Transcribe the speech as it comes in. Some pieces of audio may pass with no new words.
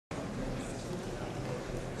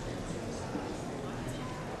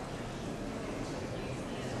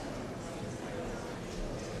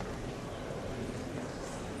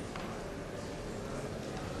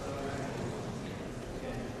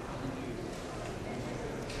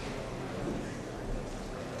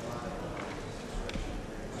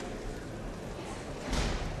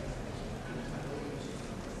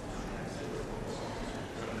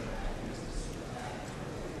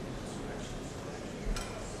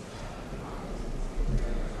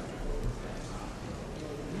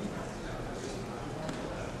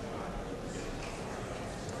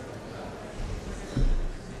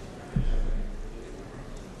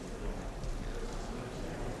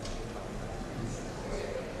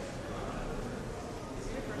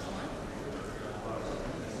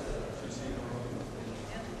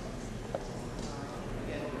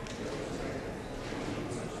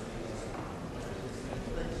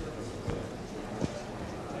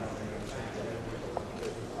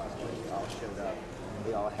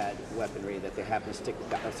had weaponry, that they happened to stick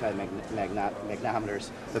outside magnetometers,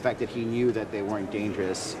 the fact that he knew that they weren't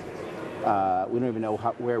dangerous. We don't even know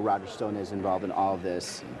where Roger Stone is involved in all of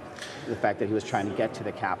this. The fact that he was trying to get to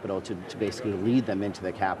the Capitol to basically lead them into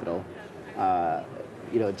the Capitol.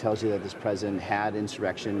 It tells you that this president had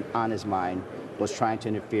insurrection on his mind, was trying to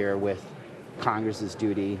interfere with Congress's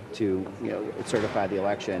duty to, certify the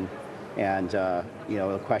election. And,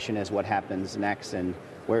 the question is what happens next and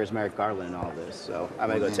where is Merrick Garland in all of this? So I'm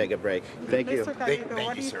going to go take a break. Thank you. Mr. Gallego,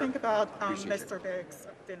 what do you think about Mr. Biggs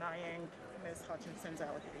denying Ms. Hutchinson's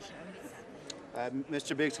allegations?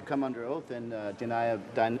 Mr. Biggs could come under oath and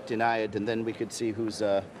deny it, and then we could see who's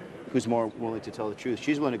more willing to tell the truth.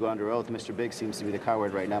 She's willing to go under oath. Mr. Biggs seems to be the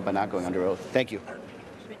coward right now by not going under oath. Thank you.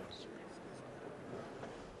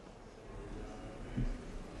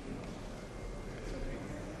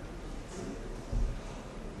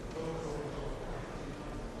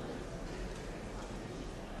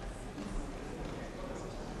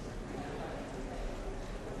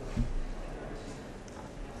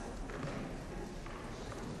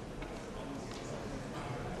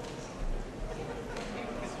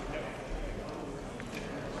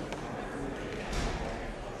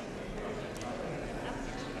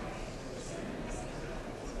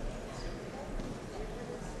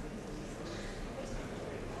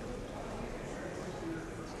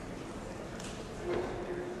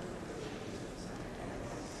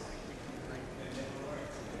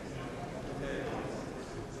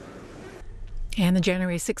 And the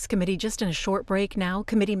January 6th committee just in a short break now.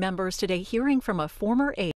 Committee members today hearing from a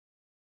former aide